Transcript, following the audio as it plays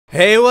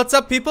Hey, what's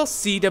up people?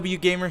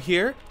 CW Gamer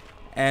here,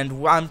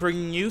 and I'm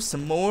bringing you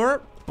some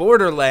more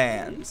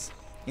Borderlands.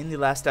 In the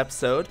last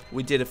episode,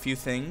 we did a few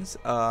things.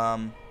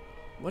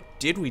 What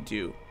did we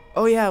do?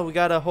 Oh yeah, we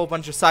got a whole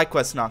bunch of side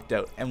quests knocked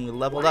out, and we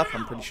leveled up,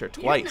 I'm pretty sure,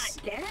 twice.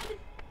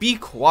 Be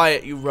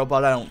quiet, you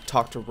robot. I don't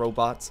talk to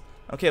robots.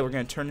 Okay, we're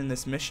gonna turn in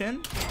this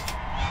mission.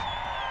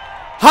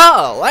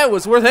 Ha! That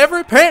was worth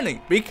every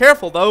penny! Be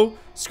careful though,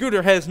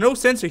 Scooter has no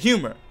sense of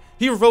humor.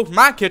 He revoked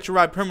my kitchen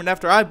ride permit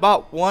after I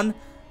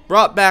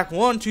brought back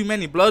one too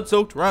many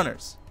blood-soaked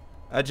runners.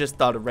 I just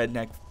thought a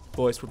redneck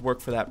voice would work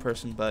for that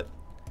person, but,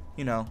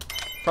 you know,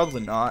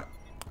 probably not.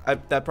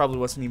 That probably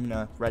wasn't even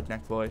a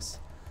redneck voice.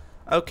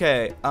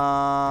 Okay,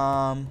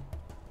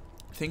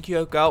 think you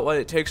have got what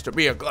it takes to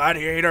be a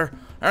gladiator?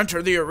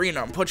 Enter the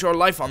arena and put your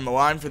life on the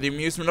line for the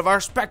amusement of our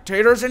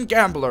spectators and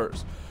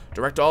gamblers.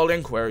 Direct all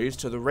inquiries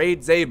to the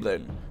Raid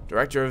Zablin,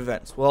 Director of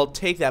Events. Well, I'll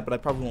take that, but I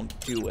probably won't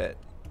do it.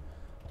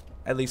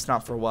 At least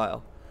not for a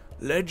while.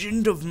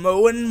 Legend of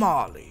Moe and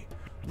Marley.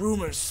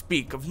 Rumors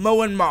speak of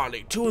Moe and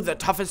Marley, two of the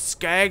toughest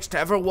skags to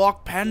ever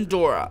walk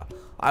Pandora.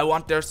 I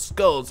want their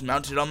skulls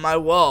mounted on my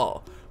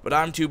wall, but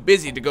I'm too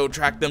busy to go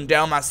track them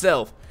down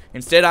myself.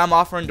 Instead, I'm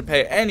offering to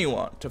pay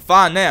anyone to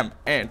find them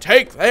and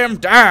take them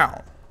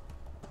down.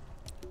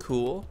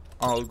 Cool.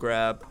 I'll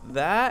grab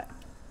that.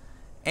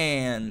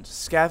 And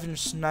scavenge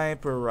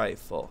sniper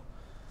rifle.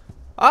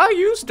 I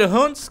used to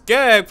hunt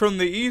skag from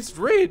the East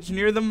Ridge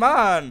near the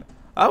mine.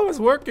 I was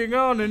working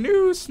on a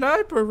new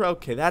sniper.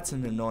 Okay, that's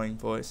an annoying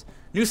voice.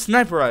 New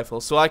sniper rifle,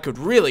 so I could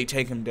really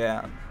take him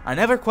down. I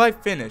never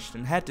quite finished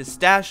and had to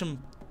stash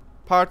him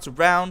parts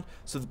around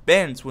so the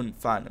bandits wouldn't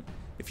find him.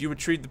 If you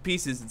retrieve the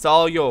pieces, it's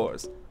all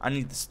yours. I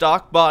need the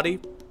stock, body,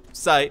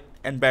 sight,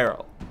 and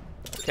barrel.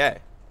 Okay.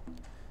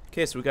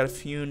 Okay, so we got a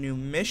few new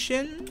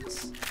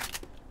missions.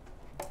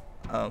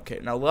 Okay,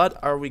 now what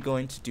are we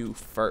going to do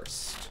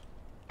first?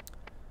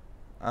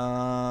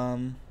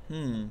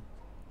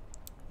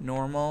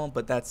 Normal,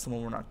 but that's the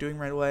one we're not doing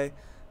right away.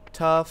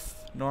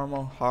 Tough,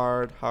 normal,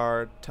 hard,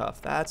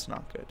 tough. That's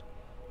not good.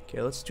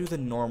 Okay, let's do the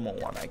normal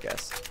one, I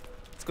guess.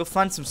 Let's go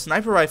find some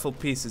sniper rifle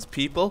pieces,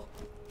 people.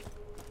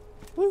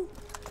 Woo.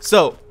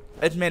 So,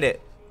 admit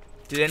it.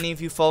 Did any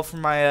of you fall for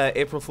my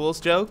April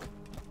Fool's joke?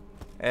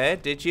 Eh,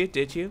 did you?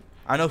 Did you?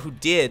 I know who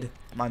did.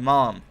 My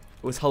mom.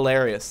 It was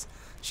hilarious.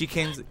 She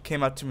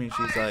came up to me and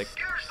she's like,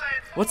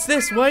 "What's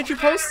this? Why'd you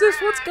post this?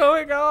 What's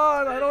going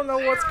on? I don't know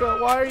what's going.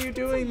 Why are you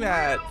doing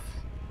that?"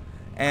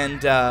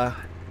 And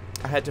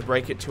I had to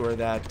break it to her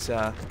that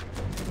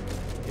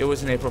it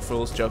was an April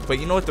Fool's joke. But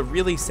you know what the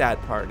really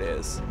sad part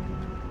is?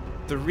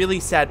 The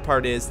really sad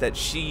part is that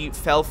she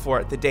fell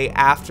for it the day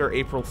after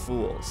April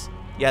Fool's.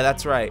 Yeah,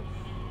 that's right.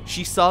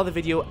 She saw the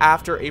video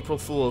after April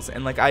Fool's,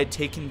 and like I had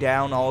taken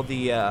down all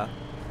the I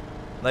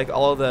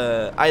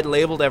had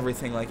labeled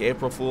everything like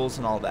April Fool's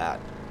and all that.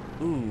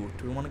 Ooh,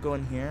 do we want to go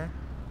in here?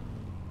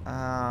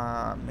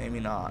 Maybe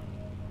not.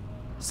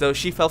 So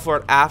she fell for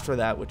it after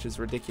that, which is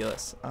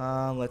ridiculous.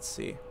 Let's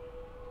see.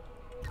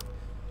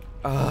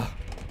 I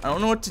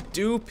don't know what to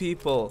do,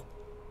 people.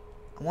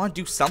 I want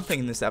to do something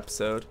in this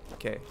episode.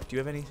 Okay, do you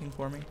have anything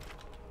for me?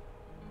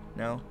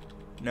 No?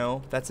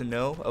 No? That's a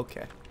no?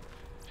 Okay.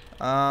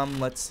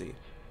 Let's see.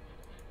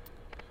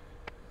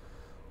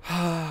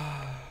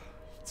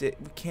 We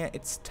can't,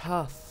 it's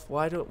tough.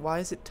 Why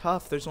is it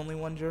tough? There's only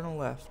one journal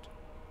left.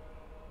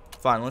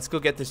 Fine, let's go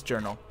get this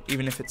journal,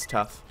 even if it's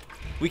tough.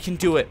 We can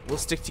do it. We'll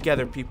stick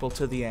together, people,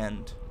 to the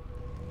end.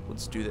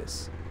 Let's do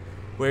this.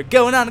 We're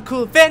going on a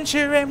cool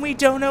adventure and we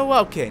don't know.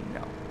 Okay,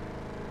 no.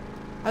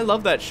 I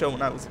loved that show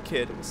when I was a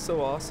kid. It was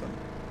so awesome.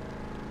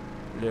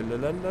 The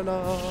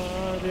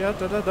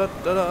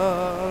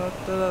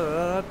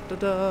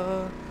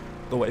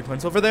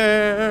waypoint's over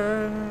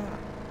there.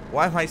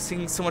 Why am I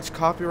seeing so much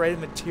copyrighted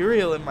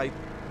material in my...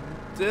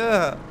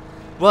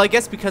 Well, I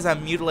guess because I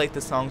mutilate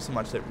the song so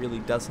much that really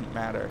doesn't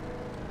matter.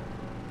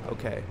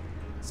 Okay.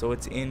 So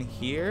it's in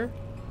here.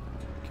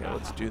 Okay,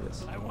 let's do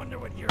this. I wonder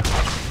what you're...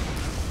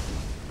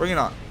 Bring it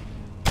on.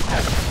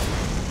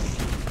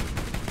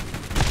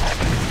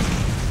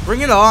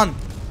 Bring it on.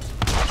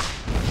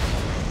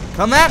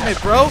 Come at me,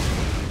 bro.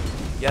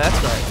 Yeah,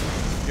 that's right.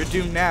 You're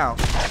doomed now.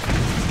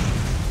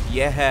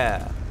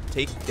 Yeah.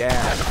 Take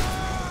down.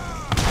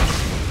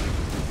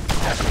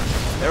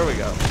 There we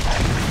go.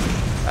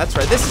 That's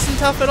right. This isn't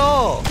tough at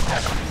all.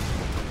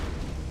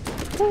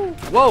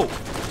 Whoa.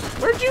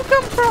 Where'd you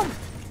come from?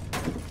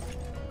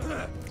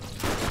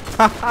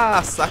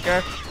 Haha,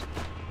 sucker.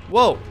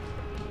 Whoa.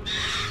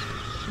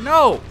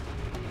 No.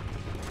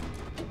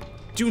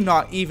 Do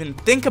not even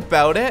think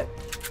about it.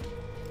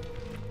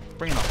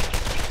 Bring it on.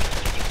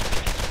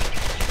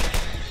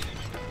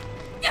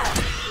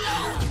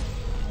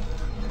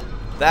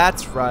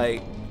 That's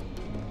right.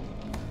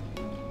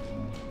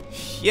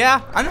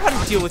 Yeah, I know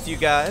how to deal with you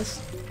guys.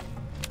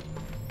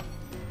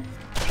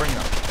 Bring it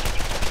on.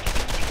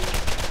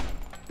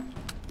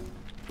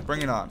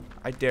 Bring it on.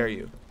 I dare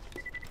you.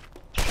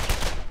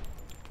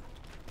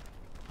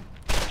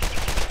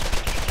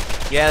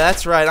 Yeah,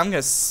 that's right. I'm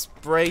gonna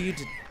spray you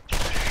to...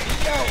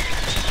 No.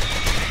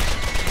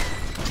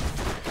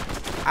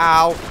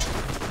 Ow.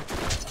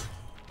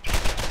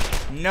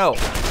 No.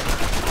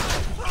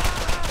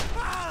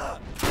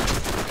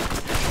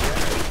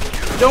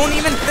 Don't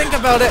even think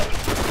about it.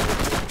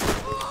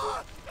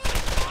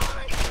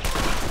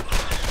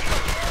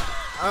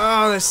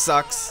 Oh, this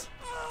sucks.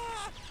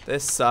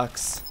 This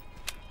sucks.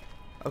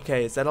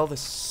 Okay, is that all the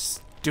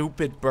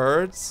stupid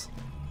birds?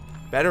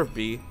 Better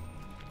be.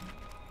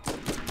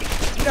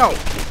 No.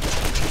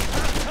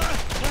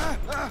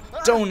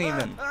 Don't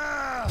even.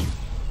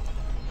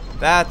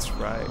 That's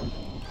right.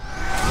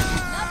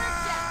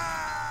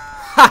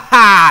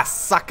 Haha,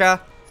 sucker.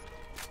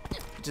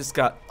 Just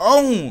got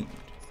owned.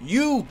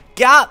 You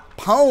got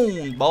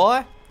pwned,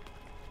 boy.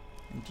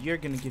 And you're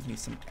gonna give me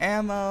some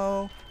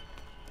ammo.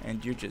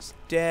 And you're just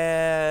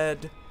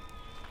dead.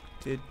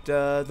 Did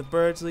the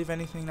birds leave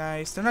anything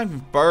nice? They're not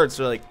even birds,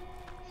 they're like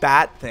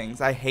bat things.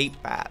 I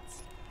hate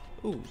bats.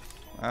 Ooh,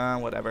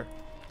 whatever.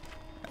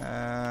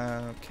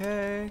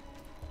 Okay.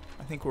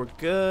 I think we're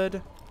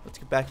good. Let's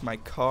get back to my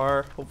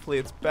car. Hopefully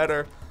it's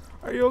better.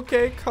 Are you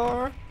okay,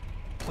 car?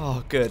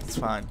 Oh, good, it's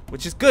fine.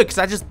 Which is good, because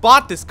I just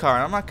bought this car.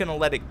 And I'm not gonna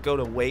let it go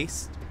to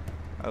waste.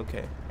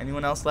 Okay.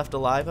 Anyone else left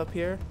alive up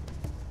here?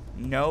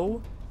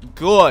 No?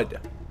 Good.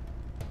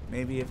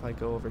 Maybe if I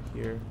go over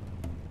here.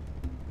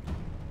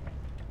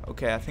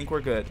 Okay, I think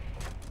we're good.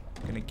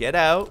 I'm gonna get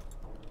out.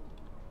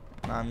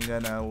 I'm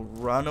gonna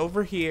run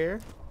over here.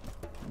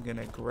 I'm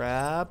gonna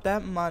grab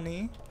that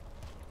money.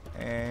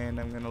 And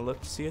I'm gonna look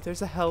to see if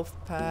there's a health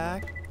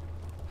pack.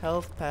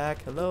 Health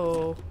pack,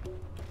 hello.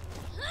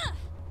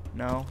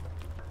 No.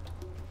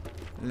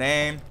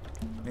 Lame.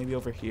 Maybe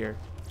over here.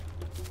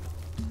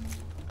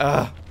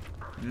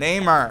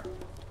 Neymar.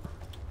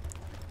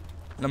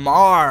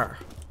 Lamar.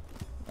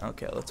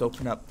 Okay, let's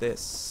open up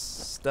this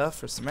stuff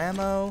for some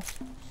ammo.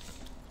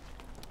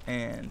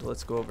 And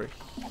let's go over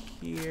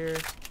here.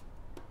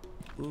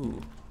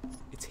 Ooh,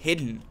 it's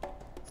hidden.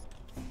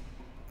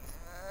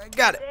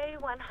 Got it. Day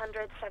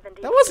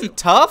 172. That wasn't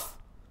tough.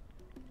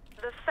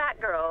 The fat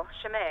girl,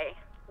 Shimei,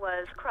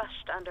 was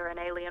crushed under an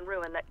alien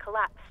ruin that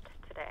collapsed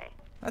today.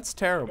 That's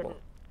terrible.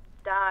 Didn't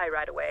die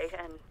right away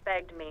and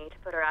begged me to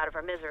put her out of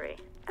her misery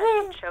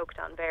as she choked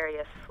on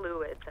various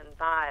fluids and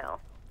bile.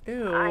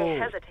 Ew. I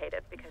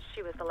hesitated because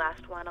she was the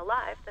last one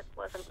alive that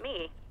wasn't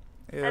me.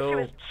 Ew. As she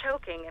was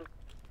choking and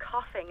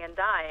coughing and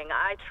dying,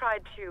 I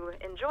tried to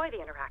enjoy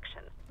the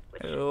interaction,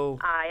 which Ew.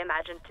 I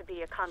imagined to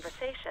be a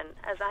conversation,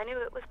 as I knew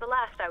it was the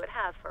last I would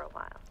have for a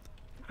while.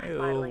 Ew. I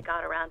finally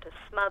got around to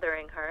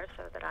smothering her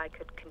so that I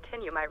could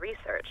continue my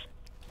research.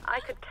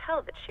 I could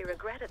tell that she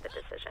regretted the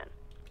decision.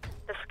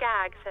 The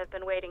Skags have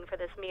been waiting for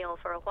this meal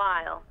for a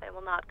while. They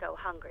will not go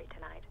hungry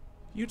tonight.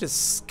 You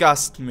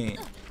disgust me.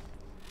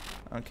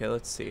 Okay,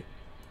 let's see.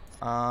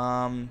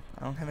 I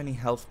don't have any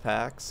health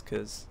packs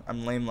because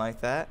I'm lame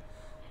like that.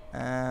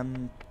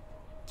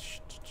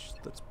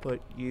 Let's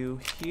put you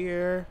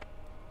here.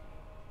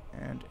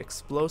 And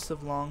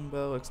explosive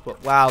longbow.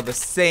 Wow, the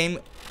same.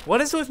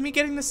 What is it with me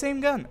getting the same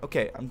gun?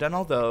 Okay, I'm done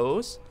all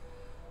those.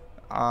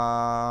 Okay,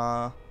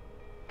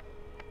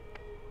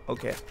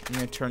 I'm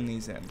gonna turn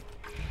these in.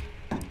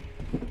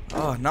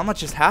 Oh, not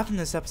much has happened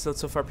this episode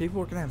so far.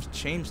 People are gonna have to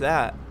change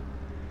that.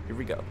 Here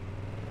we go.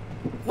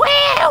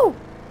 Wow!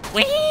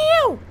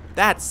 Wow!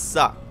 That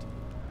sucked.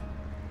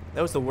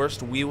 That was the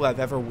worst wheel I've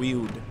ever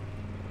wheeled.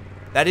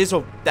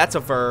 That's a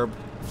verb.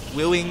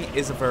 Wheeling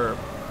is a verb.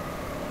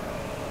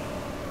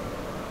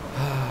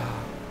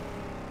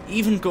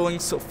 Even going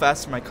so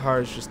fast in my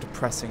car is just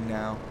depressing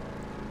now.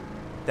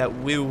 That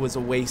wheel was a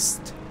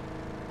waste.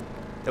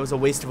 That was a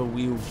waste of a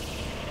wheel.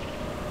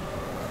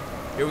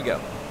 Here we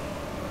go.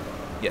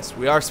 Yes,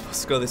 we are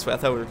supposed to go this way. I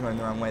thought we were going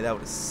the wrong way. That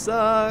would have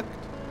sucked.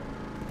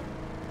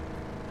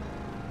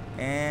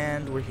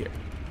 And we're here.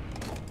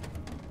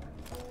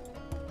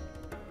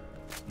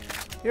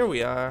 Here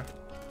we are.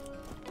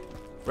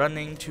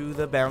 Running to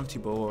the bounty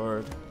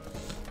board.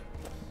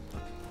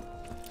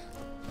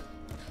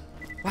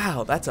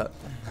 Wow, that's a...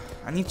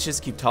 I need to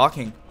just keep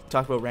talking.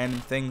 Talk about random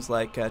things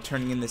like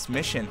turning in this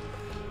mission.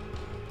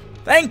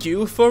 Thank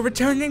you for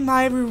returning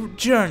my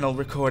journal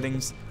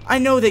recordings. I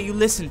know that you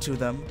listened to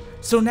them.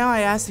 So now I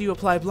ask that you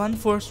apply blunt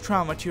force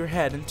trauma to your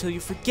head until you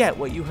forget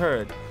what you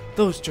heard.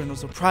 Those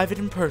journals are private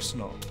and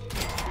personal.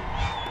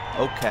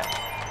 Okay.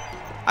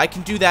 I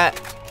can do that.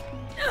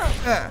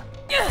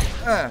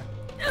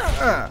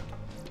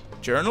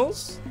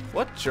 Journals?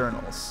 What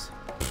journals?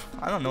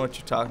 I don't know what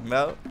you're talking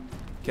about.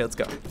 Okay, let's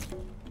go.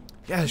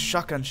 Yeah,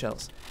 shotgun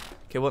shells.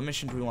 Okay, what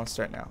mission do we want to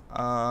start now?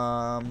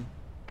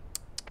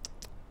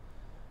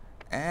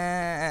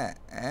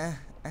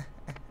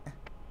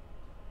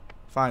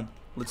 Fine,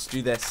 let's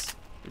do this.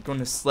 We're going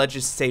to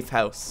Sledge's safe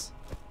house.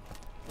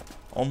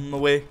 On the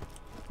way.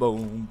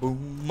 Boom,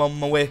 boom, on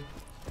my way.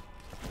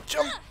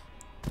 Jump!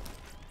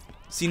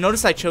 See,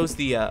 notice I chose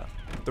the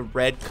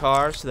red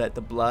car so that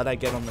the blood I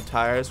get on the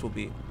tires will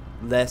be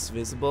less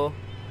visible.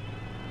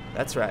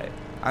 That's right.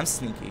 I'm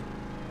sneaky.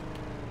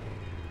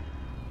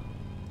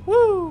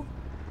 Woo!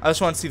 I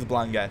just want to see the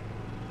blind guy.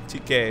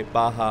 TK,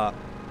 Baha.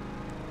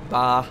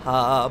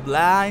 Baha,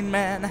 blind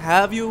man,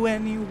 have you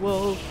any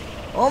woe?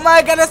 Oh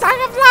my goodness, I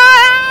can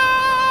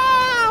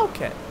fly!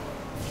 Okay.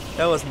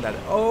 That wasn't that.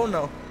 Oh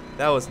no.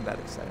 That wasn't that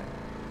exciting.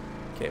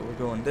 Okay, we're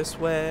going this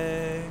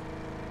way.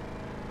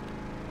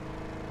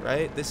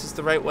 Right? This is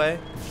the right way.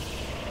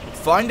 We'll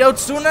find out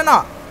soon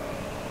enough.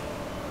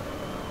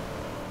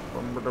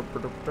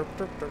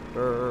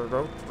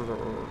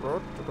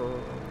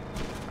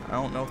 I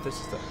don't know if this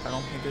is the. I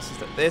don't think this is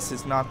the. This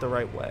is not the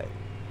right way.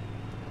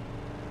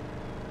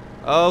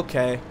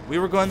 Okay. We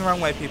were going the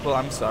wrong way, people.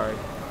 I'm sorry.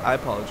 I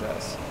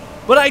apologize.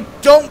 But I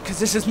don't, because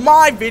this is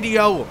my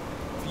video.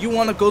 If you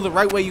want to go the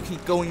right way, you can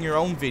go in your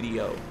own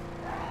video.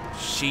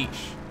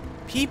 Sheesh.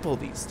 People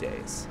these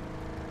days.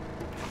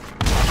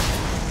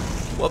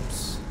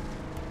 Whoops.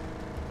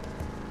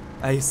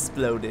 I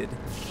exploded.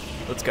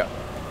 Let's go.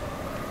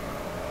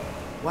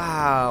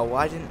 Wow,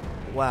 why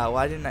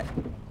didn't I?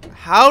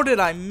 How did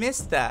I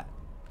miss that?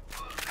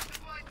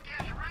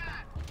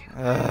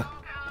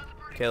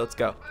 Okay, let's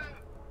go.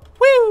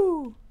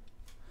 Woo!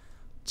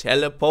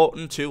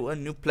 Teleporting to a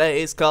new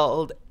place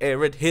called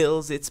Arid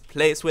Hills. It's a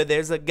place where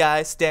there's a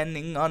guy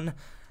standing on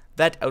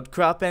that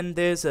outcrop and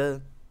there's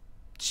a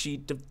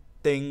sheet of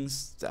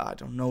things. I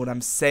don't know what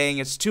I'm saying.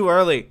 It's too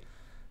early.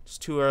 It's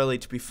too early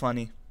to be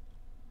funny.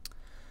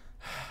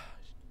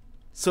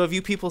 So have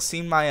you people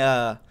seen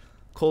my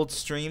cold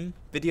stream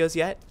videos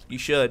yet? You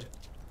should.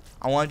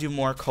 I want to do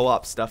more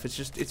co-op stuff.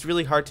 It's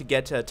really hard to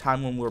get to a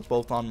time when we're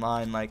both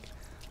online, like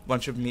a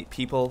bunch of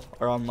people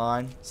are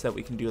online, so that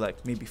we can do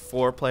like maybe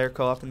 4-player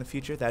co-op in the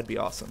future. That'd be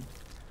awesome.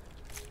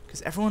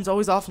 Because everyone's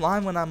always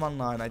offline when I'm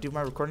online. I do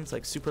my recordings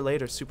like super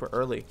late or super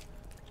early.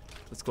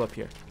 Let's go up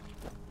here.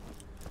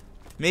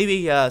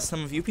 Maybe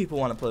some of you people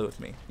want to play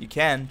with me. You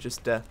can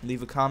just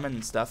leave a comment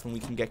and stuff, and we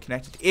can get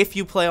connected. If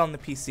you play on the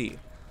PC.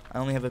 I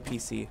only have a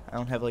PC. I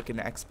don't have like an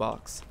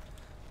Xbox.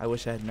 I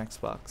wish I had an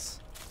Xbox.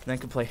 Then I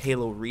could play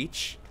Halo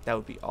Reach. That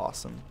would be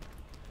awesome.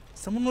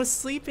 Someone was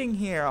sleeping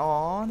here.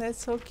 Aw,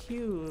 that's so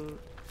cute.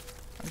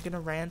 I'm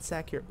gonna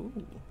ransack your. Ooh.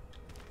 I'm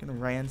gonna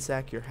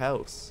ransack your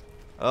house.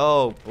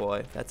 Oh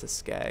boy, that's a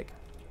skag.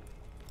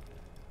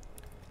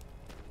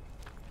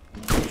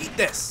 Eat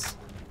this.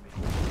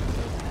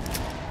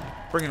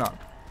 Bring it on.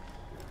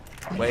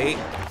 Wait.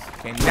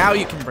 Okay, now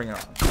you can bring it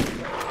on.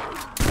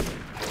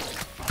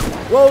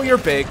 Whoa, you're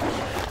big.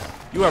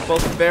 You are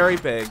both very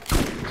big.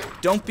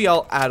 Don't be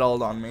all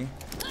adult on me.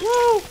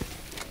 Woo!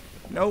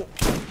 No.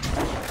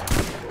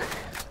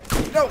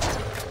 No.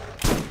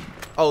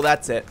 Oh,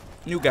 that's it.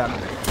 New gun.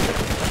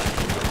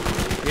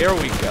 Here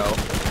we go.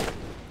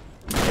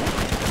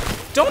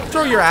 Don't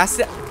throw your ass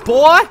at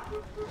boy.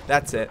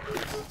 That's it.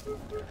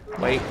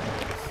 Wait.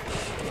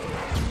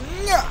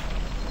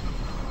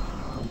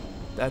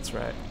 That's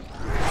right.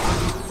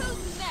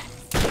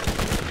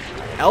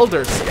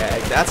 Elder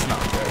Skag. That's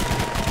not good.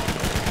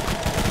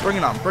 Bring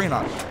it on. Bring it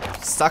on.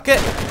 Suck it.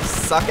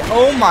 Suck it.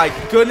 Oh my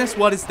goodness.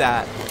 What is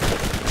that?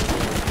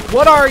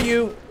 What are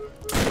you?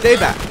 Stay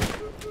back.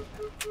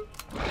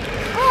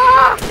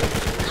 Ah!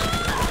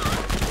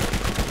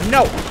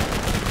 No.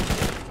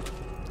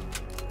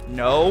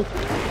 No.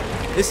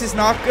 This is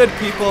not good,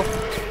 people.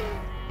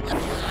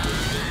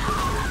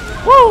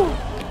 Woo!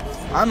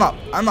 I'm up.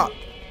 I'm up.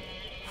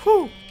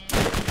 Whew.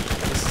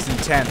 This is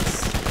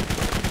intense.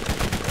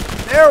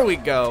 There we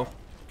go.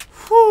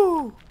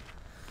 Whew.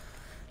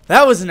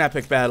 That was an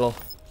epic battle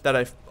that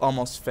I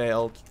almost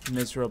failed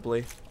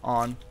miserably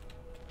on.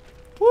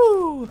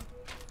 Woo!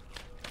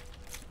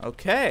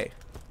 Okay.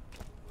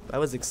 That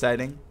was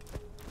exciting.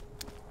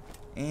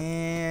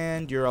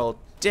 And you're all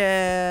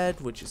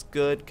dead, which is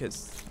good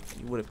because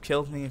you would have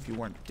killed me if you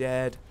weren't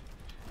dead.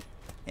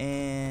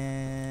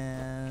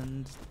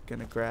 And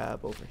gonna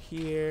grab over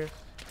here.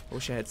 I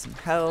wish I had some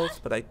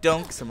health, but I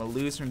don't because I'm a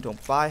loser and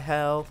don't buy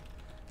health.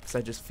 Because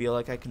I just feel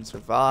like I can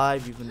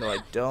survive even though I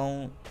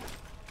don't.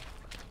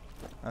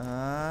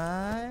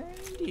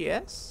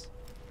 Yes.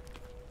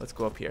 Let's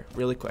go up here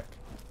really quick.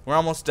 We're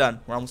almost done.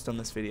 We're almost done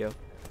this video.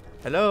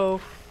 Hello?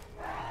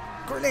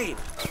 Grenade!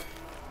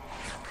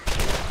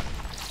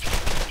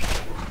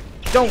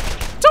 Don't.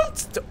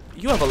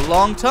 You have a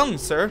long tongue,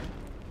 sir.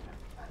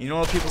 You know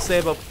what people say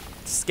about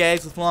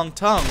skags with long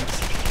tongues?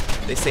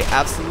 They say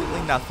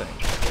absolutely nothing.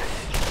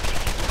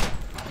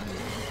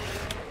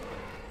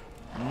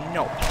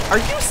 No. Are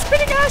you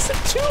spitting acid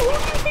too? Who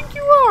do you think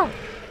you are?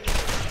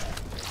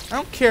 I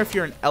don't care if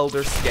you're an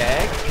elder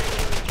skag.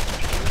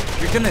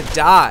 You're gonna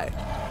die.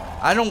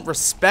 I don't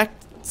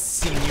respect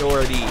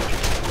seniority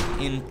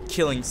in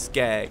killing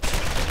skags.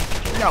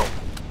 No.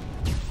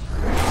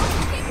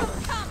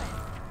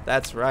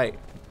 That's right.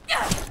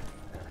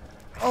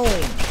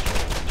 Owned.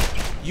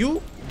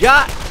 You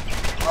got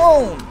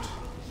owned.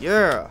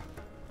 Yeah.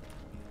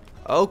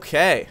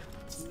 Okay.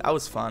 That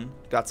was fun.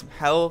 Got some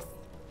health.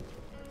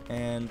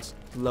 And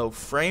low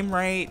frame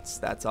rates.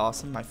 That's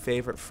awesome. My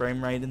favorite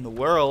frame rate in the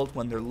world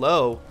when they're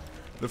low.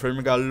 The frame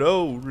rate got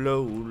low.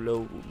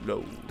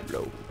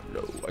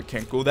 I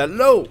can't go that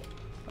low.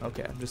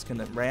 Okay, I'm just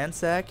gonna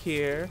ransack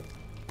here.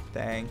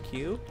 Thank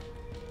you.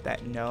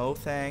 No,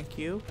 thank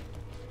you.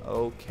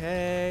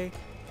 Okay.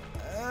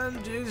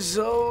 And it's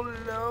so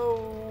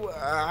low.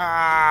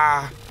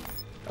 Ah.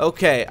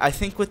 Okay, I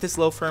think with this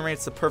low frame rate,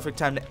 it's the perfect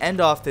time to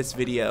end off this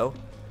video.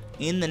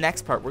 In the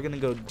next part, we're going to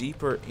go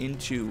deeper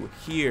into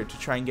here to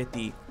try and get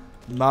the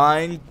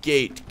mine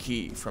gate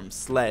key from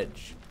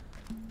Sledge.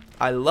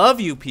 I love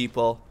you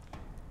people,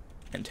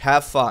 and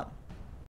have fun.